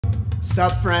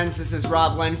Sup friends, this is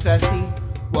Rob Lenfestey.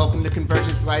 Welcome to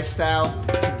Convergence Lifestyle.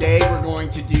 Today we're going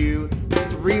to do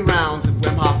 3 rounds of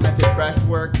Wim Hof Method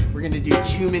breathwork. We're going to do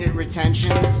 2-minute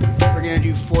retentions. We're going to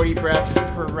do 40 breaths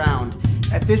per round.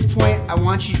 At this point, I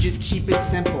want you to just keep it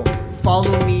simple.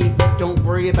 Follow me, don't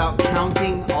worry about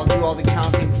counting. I'll do all the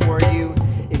counting for you.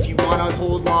 If you want to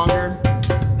hold longer,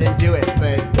 then do it.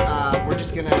 But we're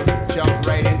just going to jump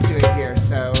right into it here.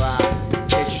 So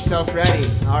get yourself ready.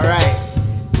 All right.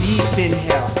 Deep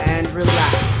inhale and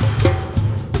relax.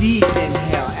 Deep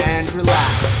inhale and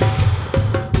relax.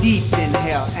 Deep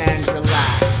inhale and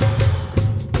relax.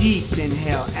 Deep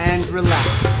inhale and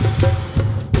relax.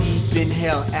 Deep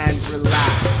inhale and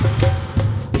relax.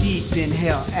 Deep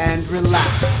inhale and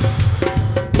relax.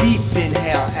 Deep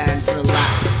inhale and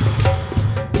relax.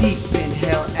 Deep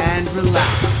inhale and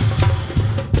relax.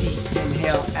 Deep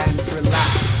inhale and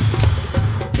relax.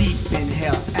 Deep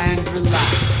inhale and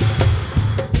relax.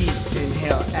 Deep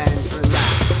inhale and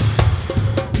relax.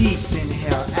 Deep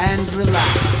inhale and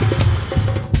relax.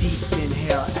 Deep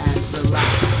inhale and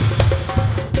relax.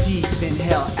 Deep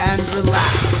inhale and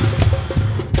relax.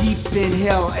 Deep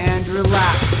inhale and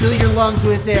relax. Fill your lungs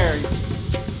with air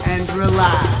and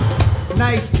relax.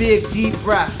 Nice big deep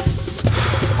breaths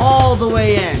all the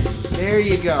way in. There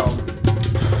you go.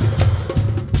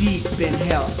 Deep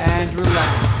inhale and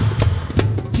relax.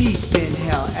 Deep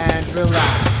inhale and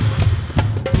relax.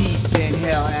 Deep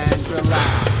inhale and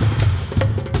relax.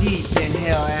 Deep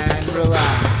inhale and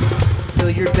relax. Fill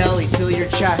your belly, fill your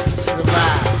chest,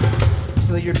 relax.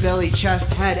 Fill your belly,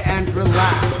 chest, head, and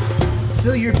relax.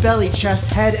 Fill your belly, chest,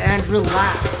 head, and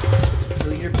relax.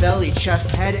 Fill your belly,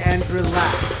 chest, head, and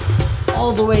relax.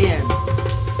 All the way in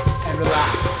and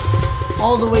relax.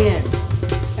 All the way in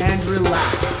and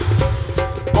relax.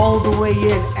 All the way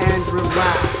in and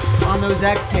relax. On those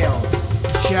exhales,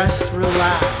 just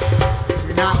relax.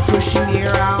 You're not pushing the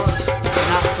air out. You're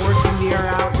not forcing the air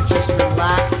out. You're just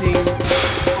relaxing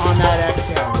on that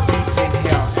exhale. Deep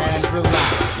inhale and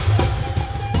relax.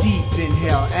 Deep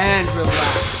inhale and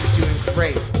relax. You're doing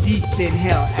great. Deep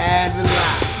inhale and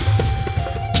relax.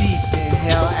 Deep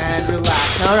inhale and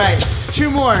relax. All right, 2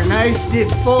 more. Nice big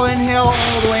full inhale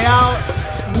all the way out.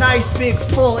 Nice big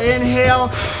full inhale.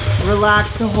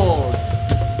 Relax to hold.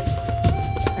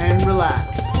 And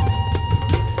relax.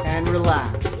 And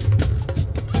relax.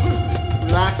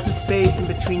 Relax the space in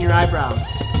between your eyebrows.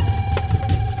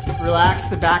 Relax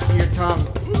the back of your tongue,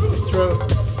 your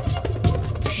throat,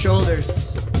 your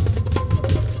shoulders.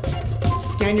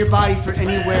 Scan your body for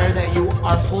anywhere that you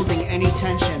are holding any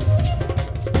tension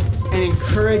and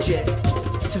encourage it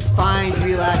to find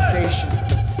relaxation.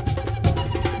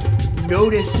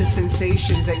 Notice the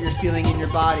sensations that you're feeling in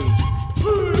your body.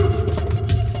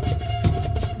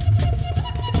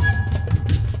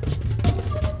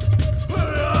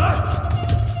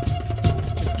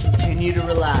 Just continue to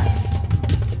relax.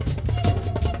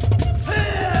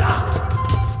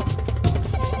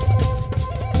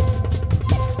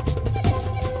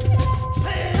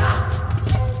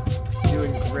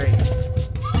 Doing great.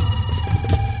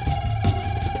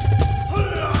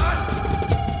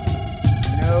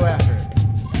 No effort.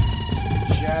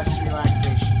 Just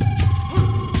relaxation.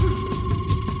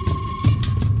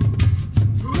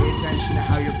 Pay attention to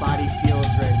how your body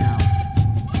feels right now.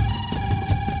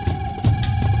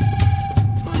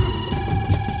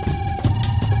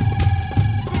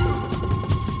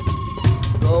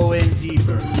 Go in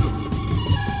deeper.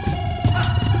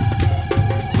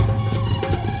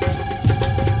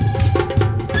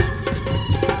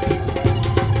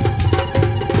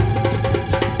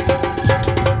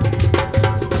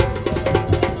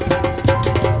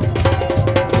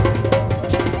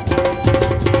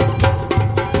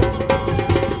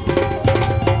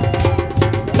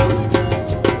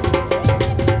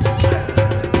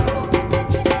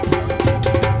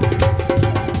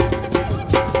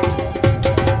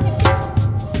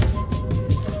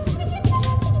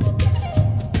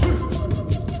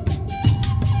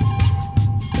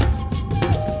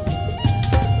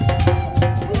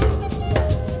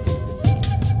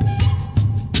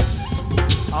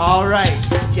 All right,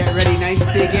 get ready. Nice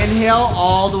big inhale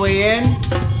all the way in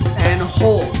and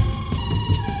hold.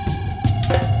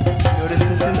 Notice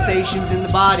the sensations in the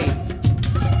body.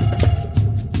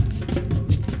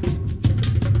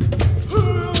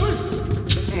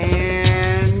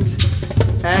 And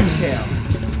exhale.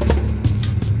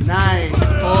 Nice,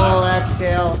 full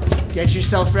exhale. Get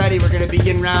yourself ready. We're going to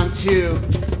begin round 2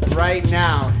 right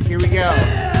now. Here we go.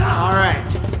 All right.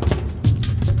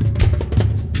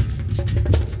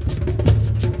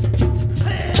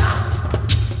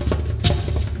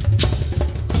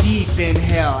 Deep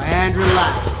inhale and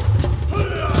relax.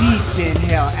 Deep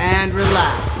inhale and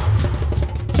relax.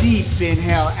 Deep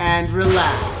inhale and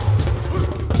relax.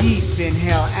 Deep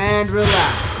inhale and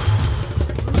relax.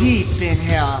 Deep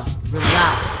inhale,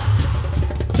 relax.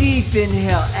 Deep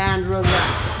inhale and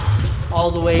relax.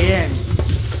 All the way in.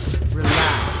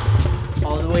 Relax.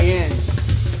 All the way in.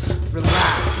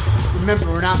 Relax. Remember,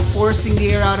 we're not forcing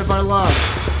the air out of our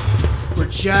lungs. We're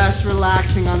just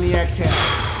relaxing on the exhale.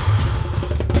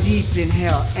 Deep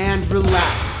inhale and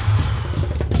relax.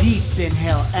 Deep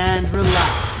inhale and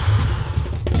relax.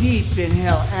 Deep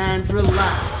inhale and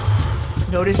relax.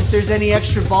 Notice if there's any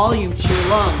extra volume to your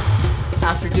lungs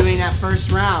after doing that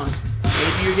first round.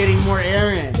 Maybe you're getting more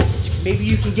air in. Maybe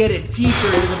you can get it deeper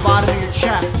into the bottom of your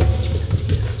chest.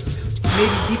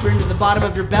 Maybe deeper into the bottom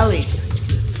of your belly.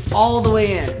 All the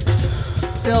way in.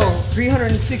 Fill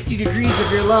 360 degrees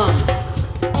of your lungs.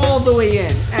 All the way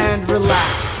in and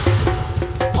relax.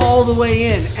 All the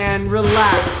way in and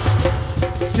relax.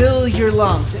 Fill your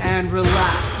lungs and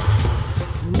relax.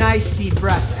 Nice deep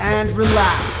breath and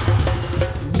relax.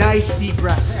 Nice deep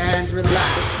breath and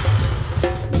relax.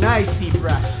 Nice deep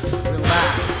breath.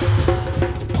 Relax.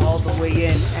 All the way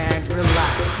in and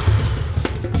relax.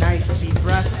 Nice deep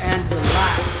breath and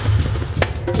relax.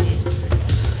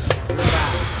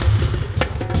 Relax.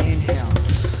 Inhale.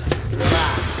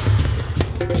 Relax.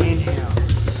 Inhale.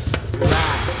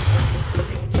 Relax.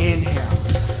 Inhale.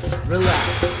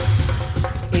 Relax.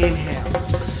 Inhale.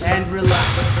 And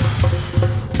relax.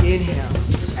 Inhale.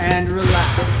 And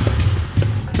relax.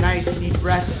 Nice deep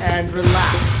breath and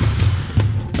relax.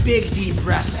 Big deep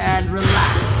breath and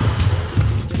relax.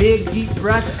 Big deep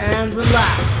breath and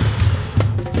relax.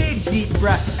 Big deep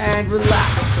breath and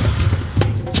relax.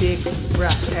 Big deep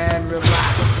breath and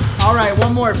relax. All right,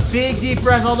 one more. Big deep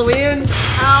breath all the way in,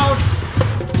 out,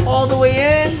 all the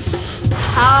way in,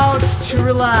 out to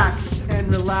relax and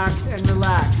relax and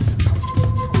relax.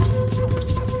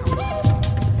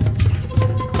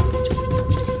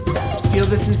 Feel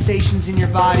the sensations in your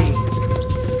body.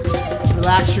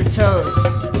 Relax your toes.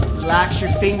 Relax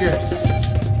your fingers.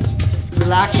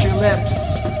 Relax your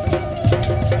lips.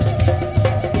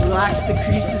 Relax the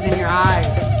creases in your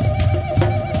eyes.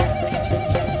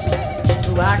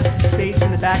 Relax the space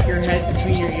in the back of your head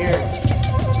between your ears.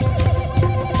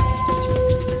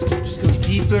 Just go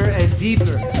deeper and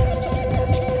deeper.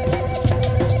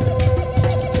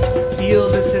 Feel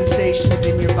the sensations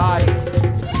in your body.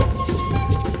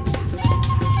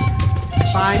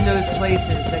 Find those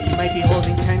places that you might be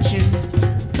holding tension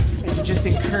and just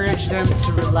encourage them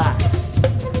to relax.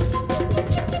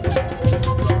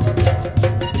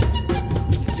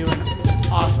 You're doing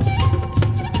awesome.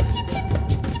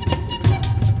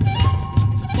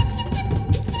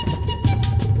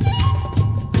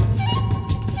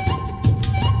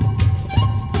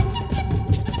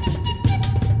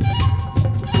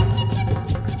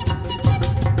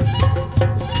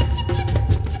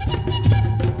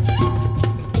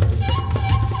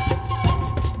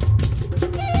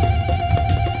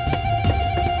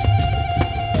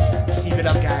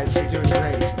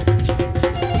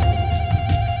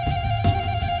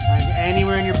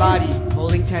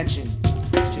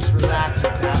 Just relax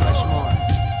it that much more.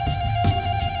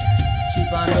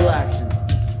 Keep on relaxing.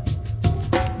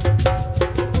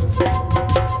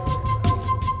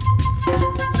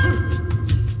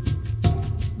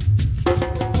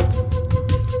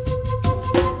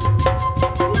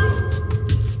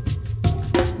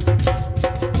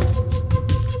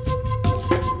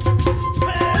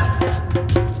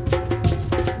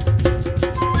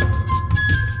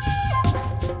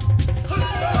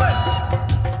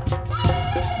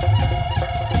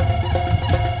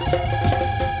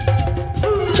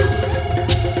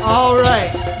 All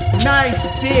right, nice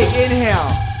big inhale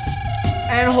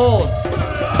and hold.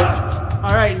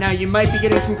 All right, now you might be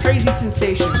getting some crazy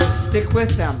sensations. Just stick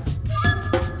with them.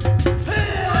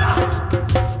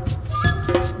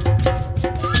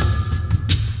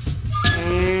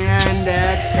 And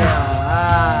exhale.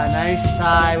 Ah, nice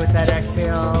sigh with that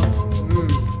exhale.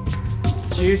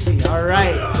 Juicy. All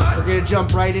right, we're gonna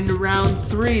jump right into round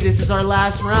 3. This is our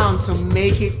last round, so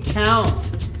make it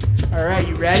count. All right,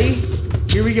 you ready?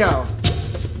 Here we go.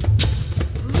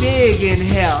 Big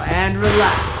inhale and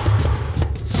relax.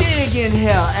 Big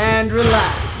inhale and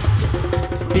relax.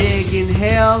 Big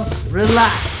inhale,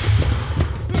 relax.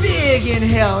 Big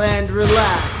inhale and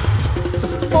relax.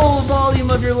 The full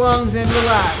volume of your lungs and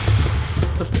relax.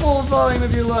 The full volume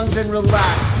of your lungs and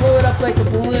relax. Blow it up like a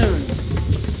balloon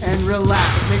and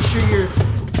relax. Make sure you're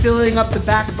filling up the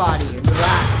back body and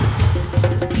relax.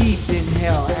 Deep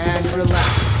inhale and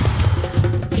relax.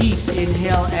 Deep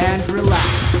inhale and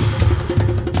relax.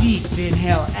 Deep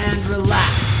inhale and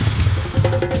relax.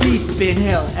 Deep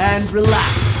inhale and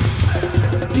relax.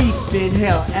 Deep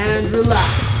inhale and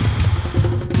relax.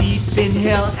 Deep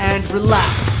inhale and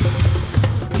relax.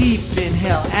 Deep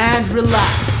inhale and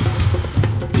relax.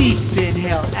 Deep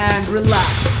inhale and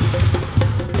relax.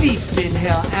 Deep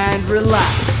inhale and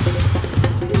relax.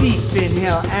 Deep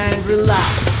inhale and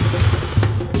relax.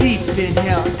 Deep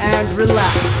inhale and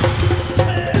relax.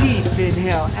 Deep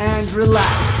inhale and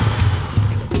relax.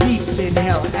 Deep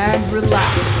inhale and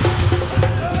relax.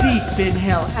 Deep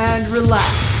inhale and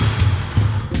relax.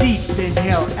 Deep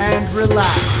inhale and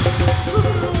relax.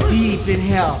 Deep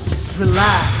inhale,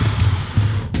 relax.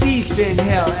 Deep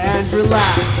inhale and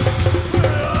relax.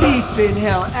 Deep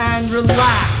inhale and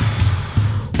relax.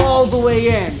 All the way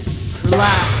in,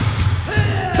 relax.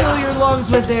 Fill your lungs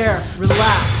with air,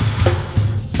 relax.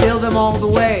 Fill them all the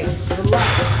way,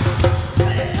 relax.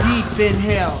 Deep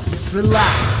inhale,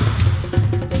 relax.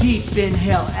 Deep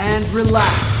inhale and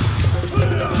relax.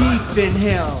 Deep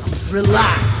inhale,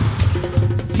 relax.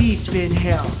 Deep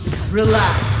inhale,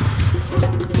 relax.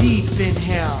 Deep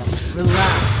inhale,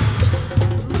 relax.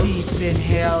 Deep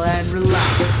inhale and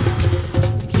relax.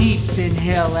 Deep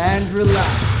inhale and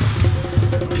relax.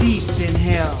 Deep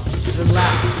inhale,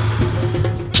 relax.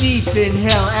 Deep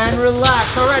inhale and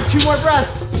relax. All right, 2 more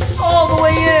breaths. All the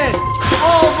way in,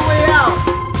 all the way out,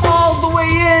 all the way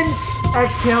in.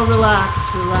 Exhale,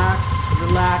 relax, relax,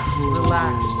 relax,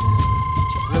 relax,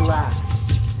 relax.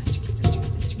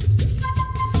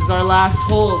 This is our last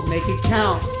hold. Make it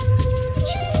count.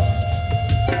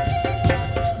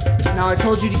 Now, I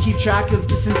told you to keep track of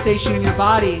the sensation in your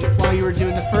body while you were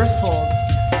doing the first hold.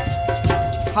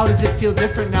 How does it feel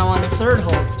different now on the third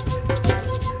hold?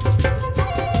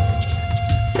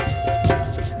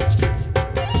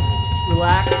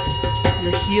 Relax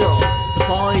your heel, the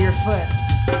ball of your foot.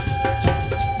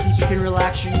 See if you can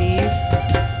relax your knees.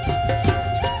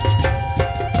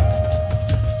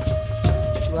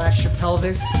 Relax your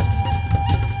pelvis.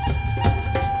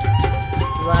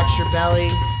 Relax your belly.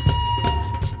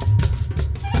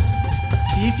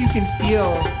 See if you can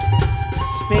feel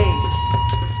space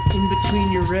in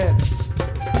between your ribs.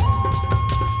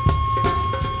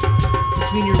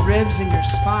 Between your ribs and your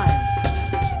spine.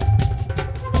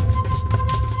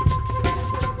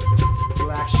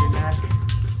 Relax your neck.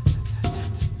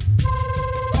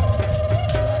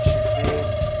 Relax your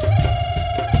face.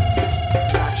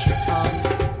 Relax your tongue.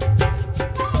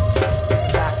 The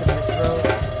back of your throat.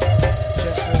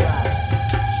 Just relax.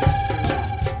 Just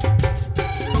relax.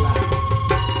 Relax.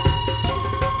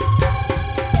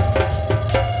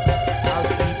 How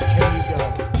deep can you go?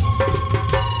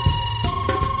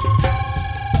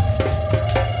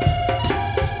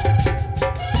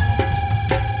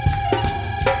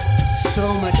 So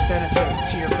much benefit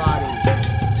to your body,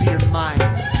 to your mind.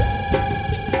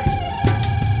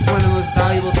 It's one of the most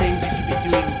valuable things you could be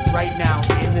doing right now,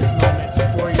 in this moment,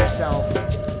 for yourself.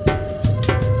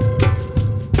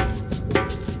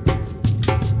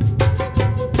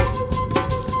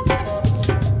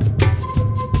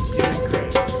 Doing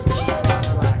great. Just keep on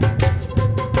relaxing.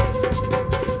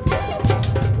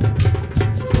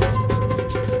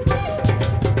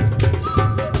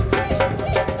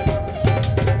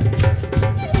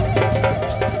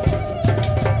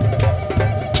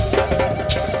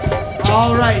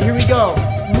 All right, here we go.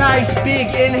 Nice big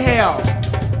inhale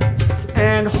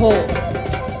and hold.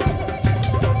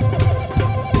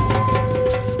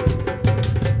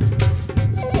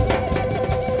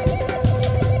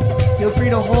 Feel free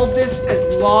to hold this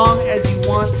as long as you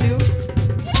want to.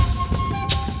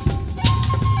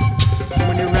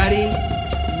 When you're ready,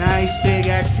 nice big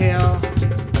exhale.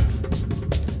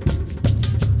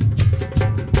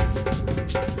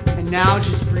 And now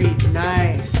just breathe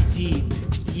nice, deep,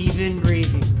 even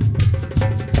breathing.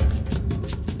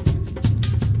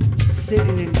 Sit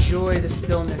and enjoy the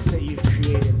stillness that you've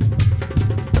created.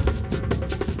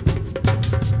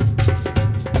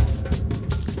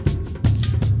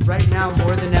 Right now,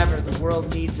 more than ever, the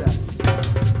world needs us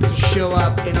to show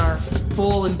up in our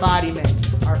full embodiment,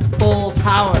 our full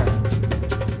power.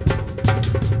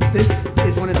 This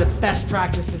is one of the best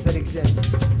practices that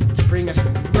exists to bring us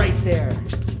right there.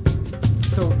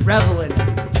 So revel in it.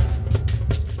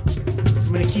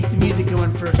 I'm going to keep the music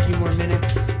going for a few more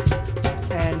minutes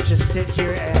and just sit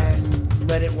here and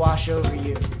let it wash over you.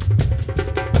 You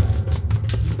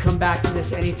can come back to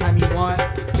this anytime you want.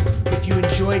 If you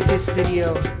enjoyed this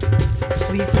video,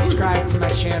 please subscribe to my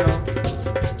channel.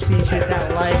 Please hit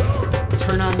that like,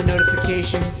 turn on the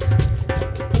notifications,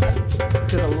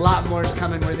 because a lot more is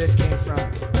coming where this came from.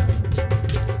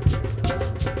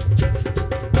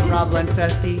 Rob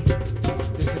Lenfestey.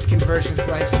 This is Convergence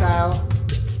Lifestyle.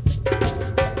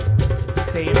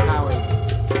 stay empowered.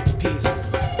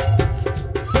 Peace.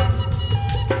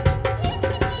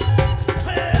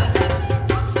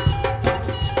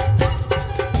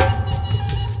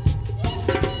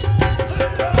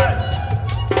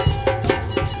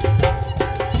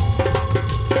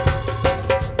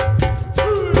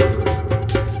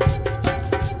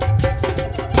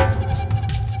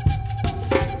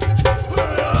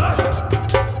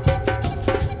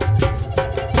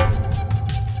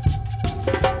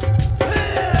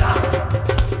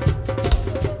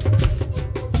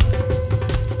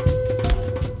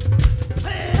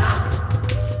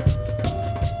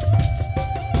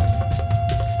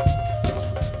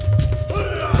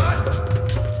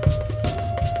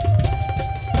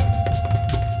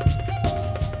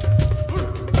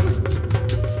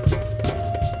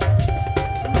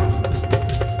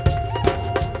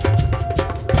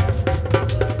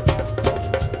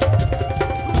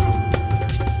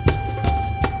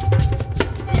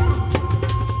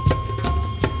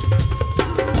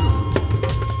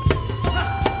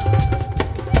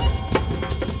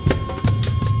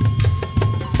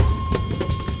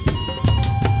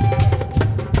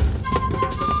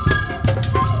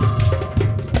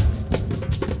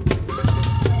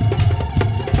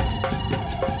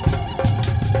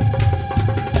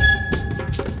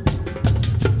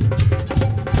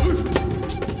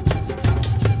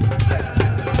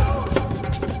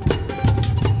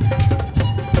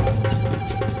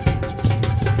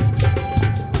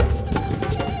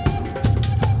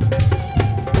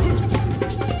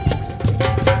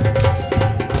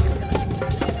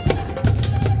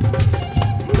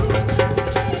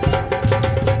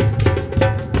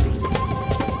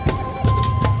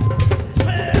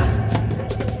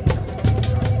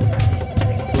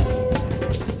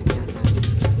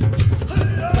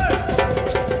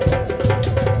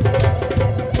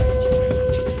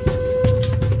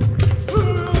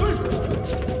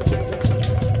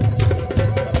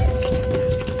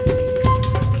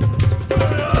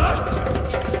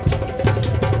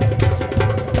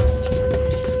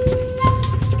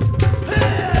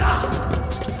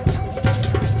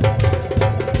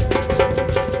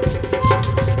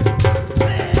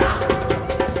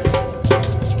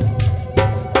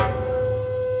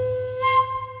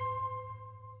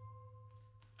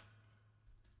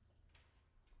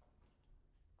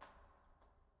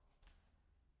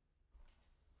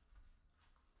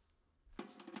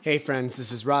 Hey friends,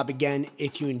 this is Rob again.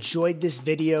 If you enjoyed this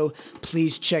video,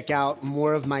 please check out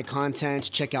more of my content.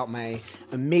 Check out my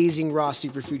amazing raw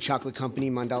superfood chocolate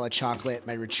company, Mandala Chocolate,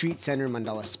 my retreat center,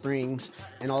 Mandala Springs,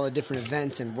 and all the different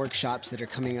events and workshops that are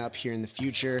coming up here in the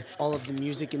future. All of the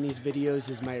music in these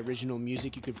videos is my original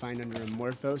music you can find under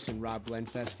Amorphos and Rob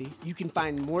Lenfestey. You can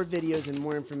find more videos and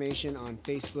more information on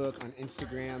Facebook, on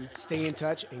Instagram. Stay in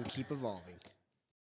touch and keep evolving.